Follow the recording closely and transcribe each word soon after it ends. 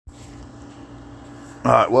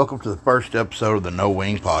All right, welcome to the first episode of the No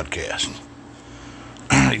Wing Podcast.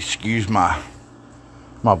 Excuse my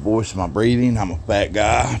voice and my breathing. I'm a fat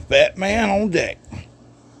guy, fat man on deck.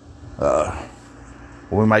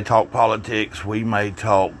 We may talk politics, we may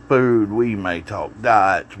talk food, we may talk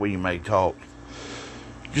diets, we may talk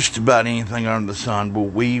just about anything under the sun, but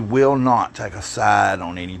we will not take a side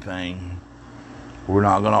on anything. We're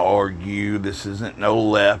not going to argue. This isn't no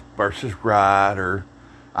left versus right, or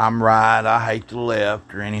I'm right, I hate the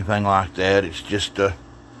left, or anything like that. It's just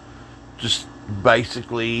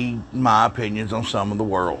basically my opinions on some of the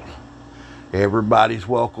world. Everybody's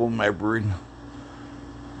welcome.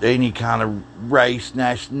 Any kind of race,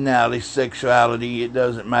 nationality, sexuality, it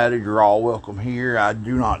doesn't matter. You're all welcome here. I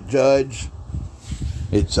do not judge.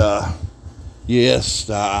 It's, yes,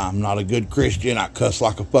 I'm not a good Christian. I cuss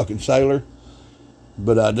like a fucking sailor.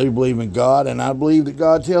 But I do believe in God, and I believe that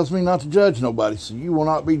God tells me not to judge nobody. So you will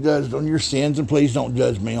not be judged on your sins, and please don't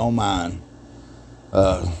judge me on mine.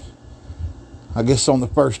 I guess on the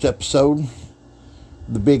first episode,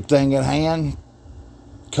 the big thing at hand,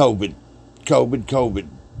 COVID.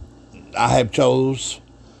 I have chose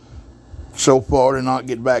so far to not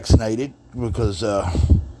get vaccinated because, I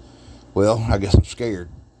guess I'm scared,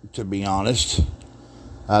 to be honest.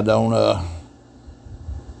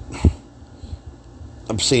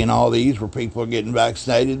 I'm seeing all these where people are getting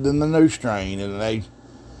vaccinated in the new strain, and they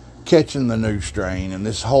catching the new strain, and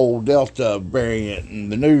this whole Delta variant,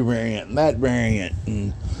 and the new variant, and that variant,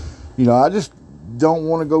 and, I just don't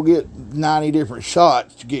want to go get 90 different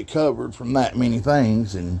shots to get covered from that many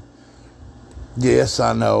things. And yes,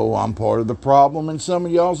 I know I'm part of the problem in some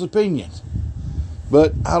of y'all's opinions,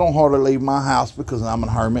 but I don't hardly leave my house because I'm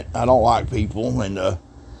a hermit. I don't like people, and I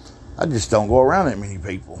just don't go around that many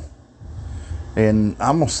people. And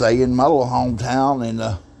I'm going to say in my little hometown in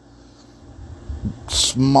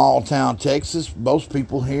small town Texas, most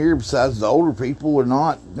people here, besides the older people, are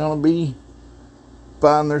not going to be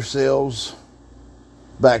finding themselves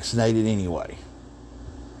vaccinated anyway.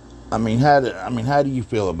 I mean, how do you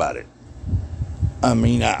feel about it? I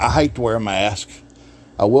hate to wear a mask.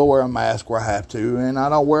 I will wear a mask where I have to, and I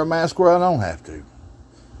don't wear a mask where I don't have to.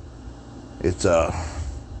 It's,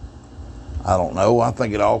 I don't know. I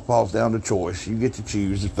think it all falls down to choice. You get to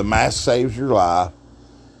choose. If the mask saves your life,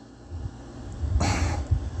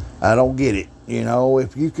 I don't get it.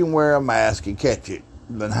 If you can wear a mask and catch it,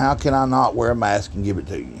 then how can I not wear a mask and give it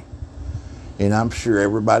to you? And I'm sure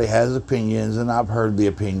everybody has opinions, and I've heard the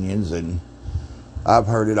opinions, and I've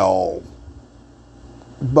heard it all.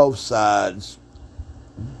 Both sides.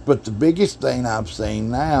 But the biggest thing I've seen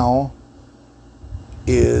now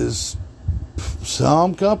is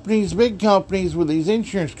some companies, big companies with these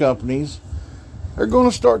insurance companies, are going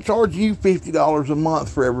to start charging you $50 a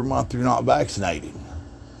month for every month you're not vaccinated.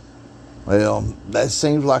 Well, that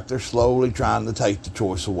seems like they're slowly trying to take the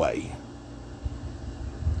choice away.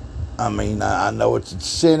 I know it's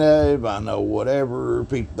incentive, I know whatever.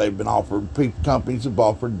 Companies have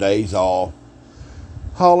offered days off,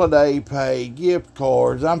 holiday pay, gift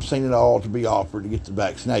cards. I'm seeing it all to be offered to get the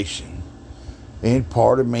vaccination. And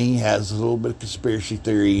part of me has a little bit of conspiracy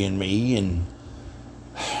theory in me, and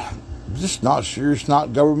I'm just not sure it's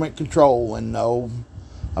not government control. And no,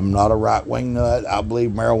 I'm not a right-wing nut. I believe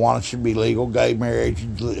marijuana should be legal. Gay marriage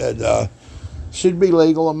should be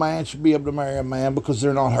legal. A man should be able to marry a man because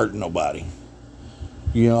they're not hurting nobody.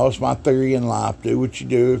 It's my theory in life. Do what you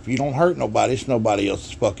do. If you don't hurt nobody, it's nobody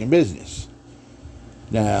else's fucking business.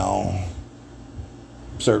 Now,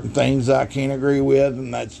 certain things I can't agree with,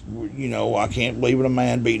 and that's, I can't believe in a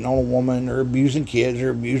man beating on a woman or abusing kids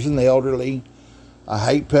or abusing the elderly. I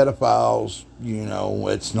hate pedophiles.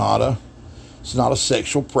 It's not a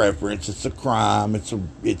sexual preference. It's a crime.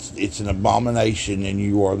 It's an abomination, and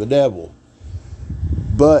you are the devil.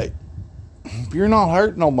 But if you're not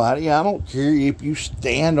hurting nobody, I don't care if you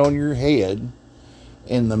stand on your head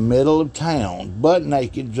in the middle of town, butt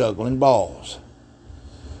naked, juggling balls.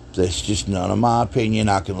 That's just none of my opinion.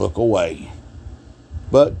 I can look away.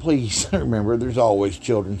 But please remember, there's always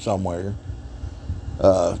children somewhere.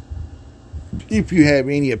 If you have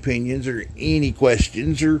any opinions or any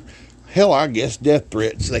questions, or hell, I guess death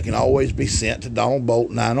threats, they can always be sent to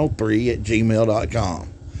donaldbolt903@gmail.com.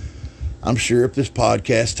 I'm sure if this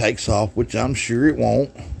podcast takes off, which I'm sure it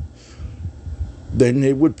won't, then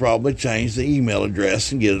it would probably change the email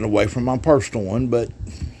address and get it away from my personal one. But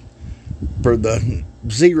for the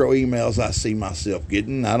 0 emails I see myself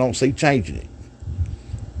getting, I don't see changing it.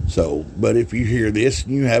 So, but if you hear this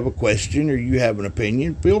and you have a question or you have an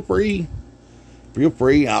opinion, feel free.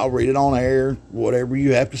 I'll read it on air, whatever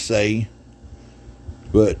you have to say.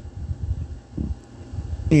 But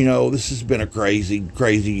This has been a crazy,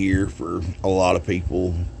 crazy year for a lot of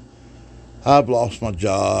people. I've lost my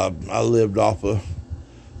job. I lived off of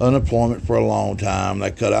unemployment for a long time. They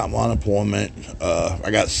cut out my unemployment. I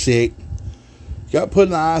got sick. Got put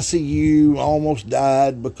in the ICU. Almost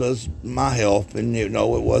died because of my health. And, it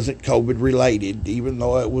wasn't COVID related, even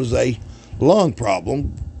though it was a lung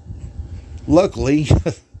problem. Luckily,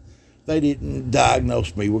 they didn't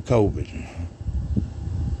diagnose me with COVID.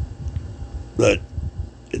 But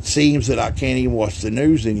it seems that I can't even watch the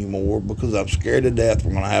news anymore because I'm scared to death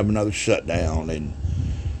we're going to have another shutdown and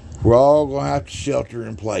we're all going to have to shelter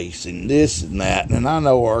in place and this and that. And I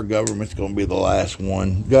know our government's going to be the last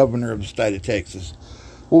one. Governor of the state of Texas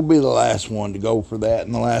will be the last one to go for that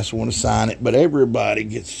and the last one to sign it. But everybody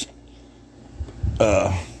gets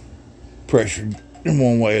pressured in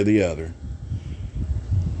one way or the other.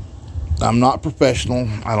 I'm not professional.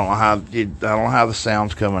 I don't know how the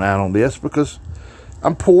sound's coming out on this because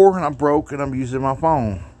I'm poor and I'm broke and I'm using my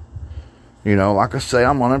phone. Like I say,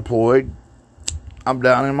 I'm unemployed. I'm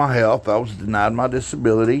down in my health. I was denied my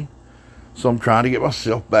disability. So I'm trying to get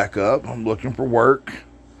myself back up. I'm looking for work.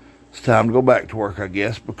 It's time to go back to work, I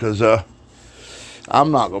guess, because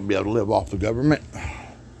I'm not going to be able to live off the government.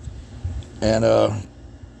 And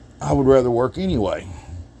I would rather work anyway.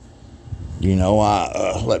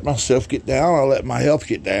 I let myself get down. I let my health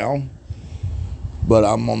get down. But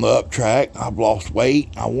I'm on the up track. I've lost weight.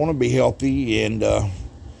 I want to be healthy. And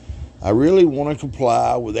I really want to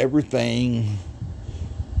comply with everything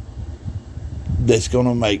that's going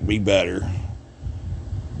to make me better.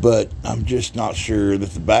 But I'm just not sure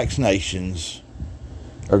that the vaccinations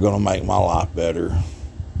are going to make my life better.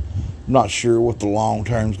 I'm not sure what the long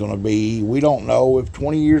term is going to be. We don't know if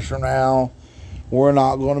 20 years from now, we're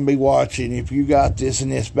not going to be watching if you got this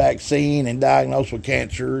and this vaccine and diagnosed with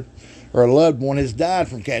cancer, or a loved one has died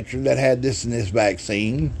from cancer that had this and this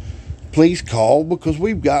vaccine. Please call because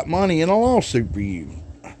we've got money in a lawsuit for you.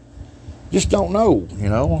 Just don't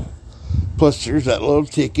know. Plus, there's that little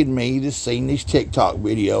tick in me that's seen these TikTok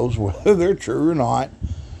videos, whether they're true or not,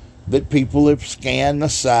 that people have scanned the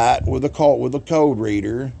site with a code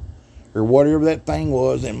reader or whatever that thing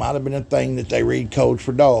was. It might have been a thing that they read codes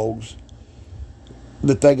for dogs,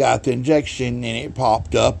 that they got the injection and it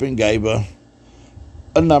popped up and gave a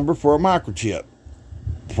number for a microchip.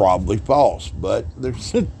 Probably false, but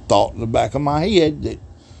there's a thought in the back of my head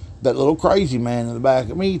that little crazy man in the back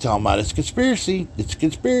of me talking about it's conspiracy.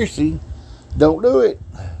 Don't do it.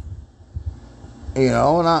 And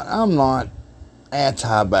I'm not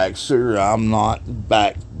anti-vaxxer. I'm not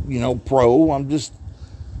pro. I just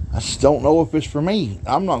don't know if it's for me.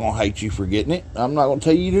 I'm not going to hate you for getting it. I'm not going to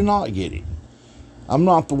tell you to not get it. I'm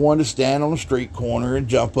not the one to stand on a street corner and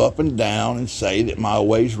jump up and down and say that my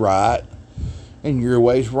way's right and your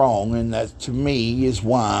way's wrong. And that, to me, is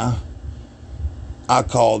why I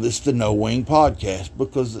call this the No Wing Podcast,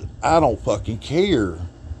 because I don't fucking care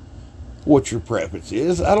what your preference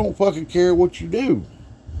is. I don't fucking care what you do.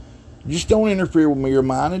 Just don't interfere with me or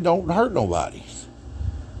mine and don't hurt nobody.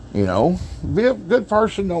 Be a good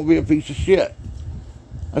person, don't be a piece of shit.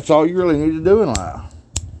 That's all you really need to do in life.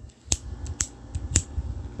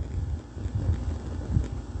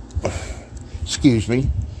 Excuse me.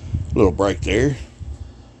 A little break there.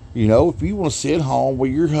 If you want to sit home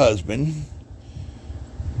with your husband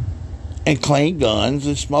and clean guns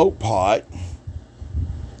and smoke pot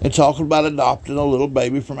and talking about adopting a little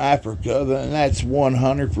baby from Africa, then that's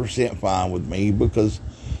 100% fine with me because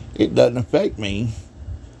it doesn't affect me.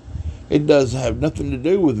 It doesn't have nothing to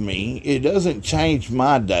do with me. It doesn't change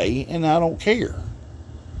my day, and I don't care.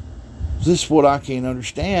 This is what I can't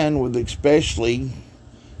understand with especially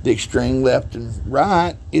the extreme left and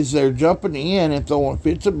right, is they're jumping in and throwing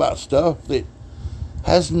fits about stuff that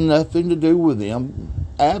has nothing to do with them.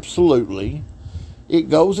 Absolutely. It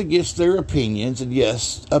goes against their opinions, and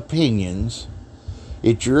yes, opinions.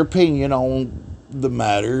 It's your opinion on the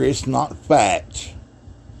matter. It's not fact.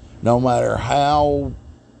 No matter how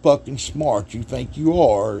fucking smart you think you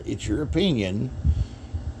are, it's your opinion.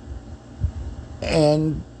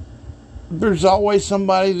 And there's always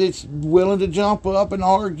somebody that's willing to jump up and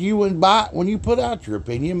argue and bite when you put out your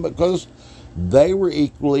opinion because they were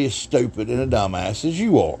equally as stupid and a dumbass as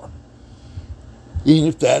you are. And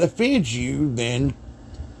if that offends you, then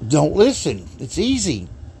don't listen. It's easy.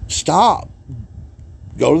 Stop.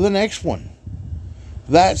 Go to the next one.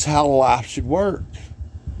 That's how life should work.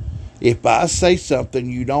 If I say something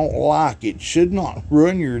you don't like, it should not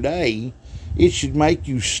ruin your day. It should make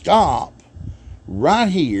you stop right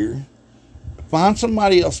here, find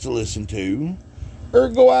somebody else to listen to, or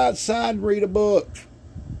go outside and read a book,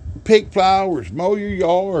 pick flowers, mow your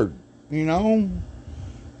yard, you know.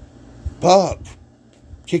 But don't sit there and fuck,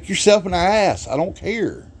 kick yourself in the ass. I don't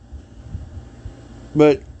care.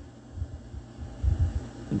 But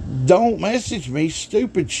don't message me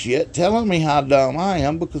stupid shit telling me how dumb I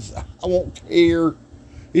am, because I won't care.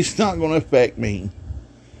 It's not going to affect me.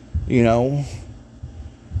 You know,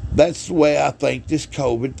 that's the way I think this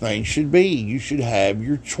COVID thing should be. You should have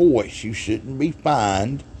your choice. You shouldn't be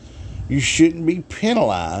fined. You shouldn't be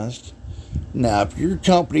penalized. Now, if your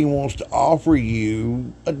company wants to offer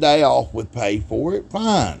you a day off with pay for it,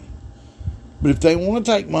 fine. But if they want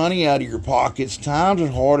to take money out of your pockets, times are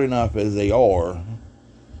hard enough as they are.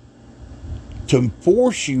 To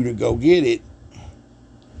force you to go get it,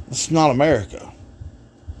 it's not America.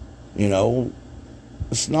 You know,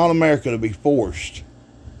 it's not America to be forced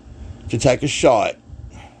to take a shot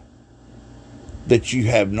that you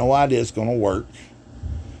have no idea is going to work.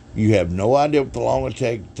 You have no idea what the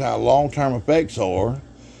long-term effects are,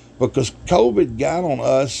 because COVID got on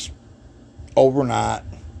us overnight,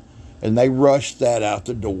 and they rushed that out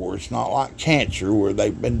the door. It's not like cancer, where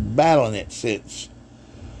they've been battling it since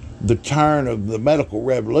the turn of the medical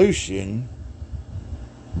revolution.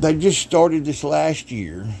 They just started this last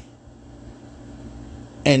year,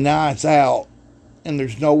 and now it's out, and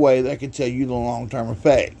there's no way they can tell you the long-term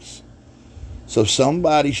effects. So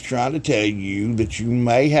somebody's trying to tell you that you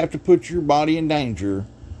may have to put your body in danger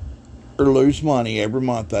or lose money every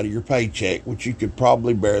month out of your paycheck, which you could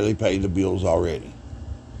probably barely pay the bills already.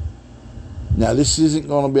 Now, this isn't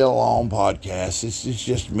going to be a long podcast. This is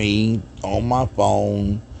just me on my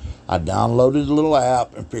phone. I downloaded a little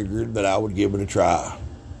app and figured that I would give it a try.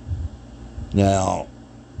 Now,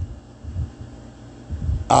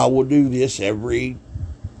 I will do this every,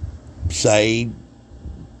 say,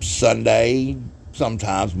 Sunday,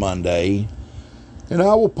 sometimes Monday, and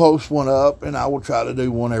I will post one up, and I will try to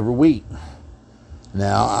do one every week.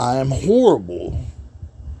 Now, I am horrible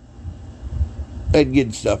at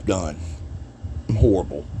getting stuff done. I'm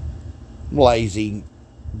horrible. I'm lazy.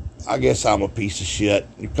 I guess I'm a piece of shit.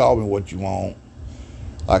 You call me what you want.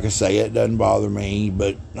 Like I say, it doesn't bother me,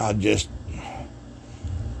 but I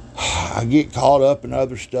get caught up in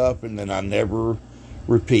other stuff, and then I never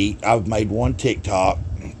repeat. I've made one TikTok.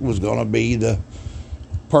 Was going to be the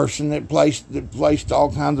person that placed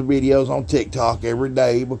all kinds of videos on TikTok every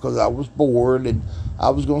day, because I was bored and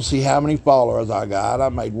I was going to see how many followers I got. I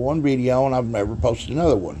made one video and I've never posted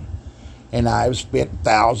another one. And I've spent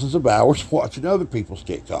thousands of hours watching other people's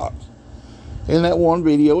TikToks. And that one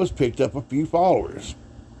video has picked up a few followers.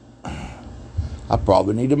 I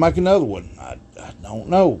probably need to make another one. I don't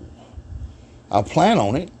know. I plan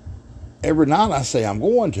on it. Every night I say I'm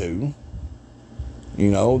going to. You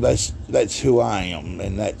know, that's who I am,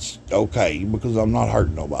 and that's okay, because I'm not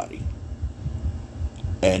hurting nobody.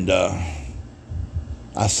 And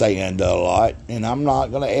I say "and" a lot, and I'm not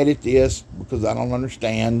going to edit this because I don't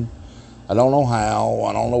understand. I don't know how.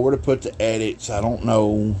 I don't know where to put the edits. I don't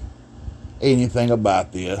know anything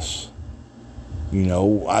about this. You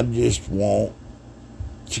know, I just want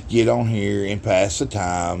to get on here and pass the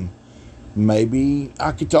time. Maybe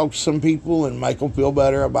I could talk to some people and make them feel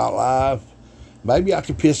better about life. Maybe I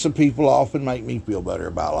could piss some people off and make me feel better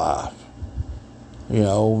about life. You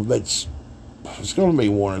know, it's going to be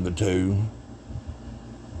one of the two.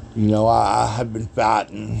 You know, I have been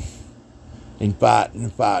fighting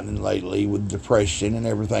lately with depression and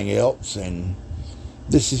everything else, and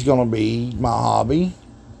this is going to be my hobby,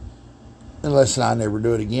 unless I never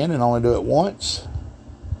do it again and only do it once.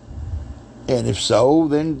 And if so,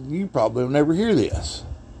 then you probably will never hear this.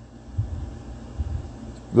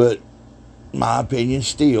 But my opinion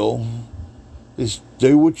still is,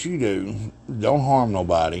 do what you do. Don't harm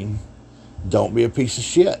nobody. Don't be a piece of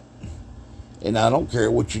shit. And I don't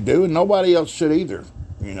care what you do, and nobody else should either.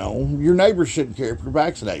 You know, your neighbors shouldn't care if you're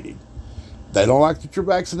vaccinated. If they don't like that you're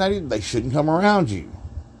vaccinated, they shouldn't come around you.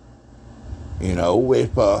 You know,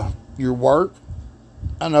 if your work,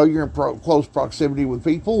 I know you're in close proximity with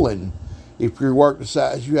people, and if your work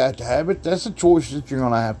decides you have to have it, that's a choice that you're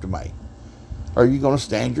going to have to make. Are you going to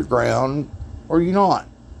stand your ground, or are you not?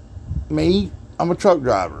 Me, I'm a truck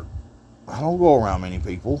driver. I don't go around many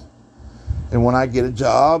people. And when I get a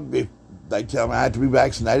job, if they tell me I have to be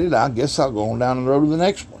vaccinated, I guess I'll go on down the road to the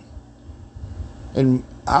next one. And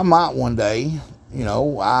I might one day, you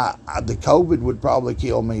know, the COVID would probably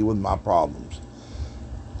kill me with my problems.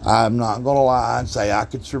 I'm not going to lie and say I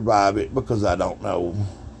could survive it, because I don't know.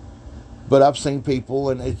 But I've seen people,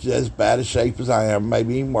 and it's as bad a shape as I am,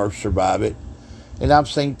 maybe even worse, survive it. And I've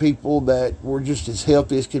seen people that were just as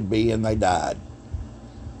healthy as could be, and they died.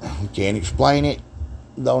 Can't explain it.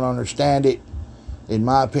 Don't understand it. In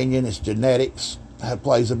my opinion, it's genetics that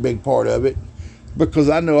plays a big part of it. because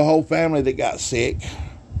I know a whole family that got sick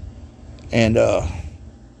and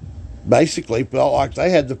basically felt like they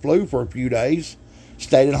had the flu for a few days,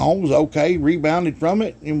 stayed at home, was okay, rebounded from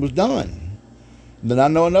it, and was done. Then I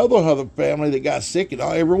know another other family that got sick, and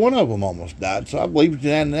every one of them almost died. So I believe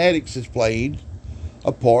genetics has played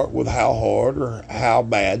a part with how hard or how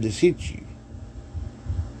bad this hits you.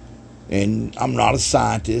 And I'm not a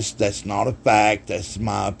scientist. That's not a fact. That's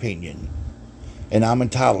my opinion. And I'm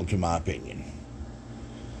entitled to my opinion.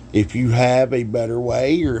 If you have a better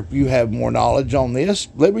way or if you have more knowledge on this,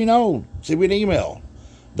 let me know. Send me an email.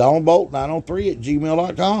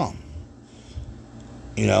 DonaldBolt903@gmail.com.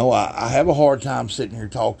 You know, I have a hard time sitting here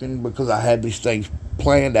talking because I have these things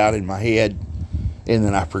planned out in my head and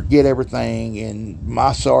then I forget everything and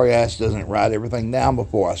my sorry ass doesn't write everything down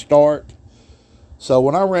before I start. So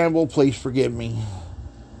when I ramble, please forgive me.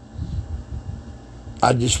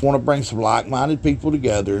 I just want to bring some like-minded people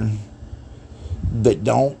together that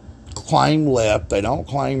don't claim left, they don't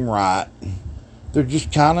claim right. They're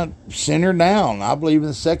just kind of centered down. I believe in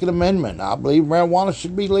the Second Amendment. I believe marijuana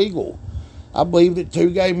should be legal. I believe that two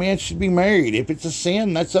gay men should be married. If it's a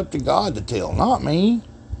sin, that's up to God to tell, not me.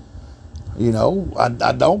 You know, I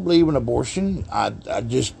don't believe in abortion. I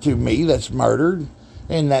just, to me, that's murder,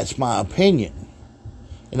 and that's my opinion.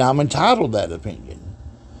 And I'm entitled to that opinion.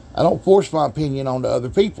 I don't force my opinion onto other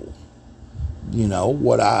people. You know,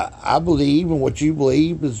 what I believe and what you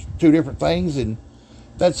believe is two different things, and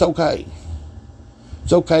that's okay.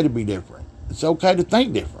 It's okay to be different. It's okay to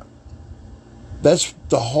think different. That's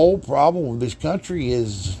the whole problem with this country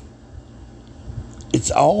is it's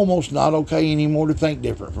almost not okay anymore to think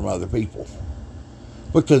different from other people.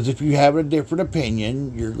 Because if you have a different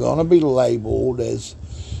opinion, you're going to be labeled as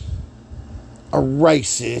a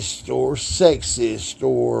racist or sexist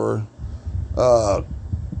or, I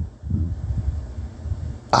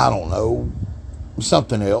don't know,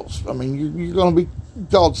 something else. I mean, you're going to be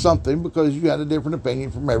called something because you had a different opinion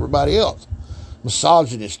from everybody else.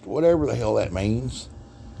 Misogynist, whatever the hell that means.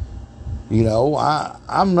 You know,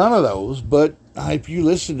 I'm none of those, but if you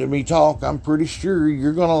listen to me talk, I'm pretty sure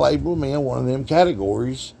you're going to label me in one of them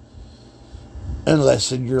categories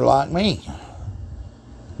unless you're like me.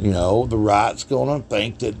 You know, the right's going to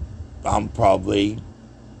think that I'm probably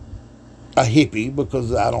a hippie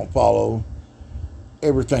because I don't follow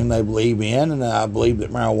everything they believe in, and I believe that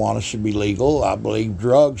marijuana should be legal. I believe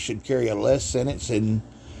drugs should carry a less sentence and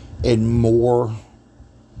more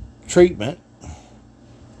treatment.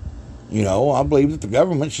 You know, I believe that the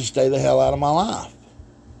government should stay the hell out of my life.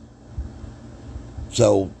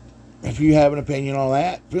 So, if you have an opinion on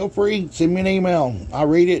that, feel free, send me an email. I'll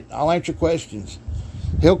read it. I'll answer questions.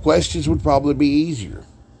 Hell, questions would probably be easier.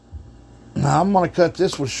 Now, I'm going to cut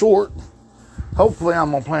this one short. Hopefully,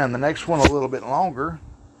 I'm going to plan the next one a little bit longer.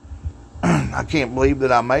 I can't believe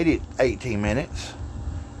that I made it 18 minutes.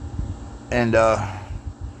 And,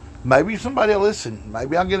 maybe somebody will listen.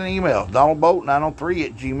 Maybe I'll get an email.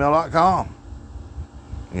 DonaldBolt903@gmail.com.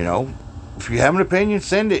 You know, if you have an opinion,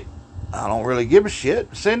 send it. I don't really give a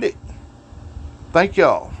shit. Send it. Thank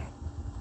y'all.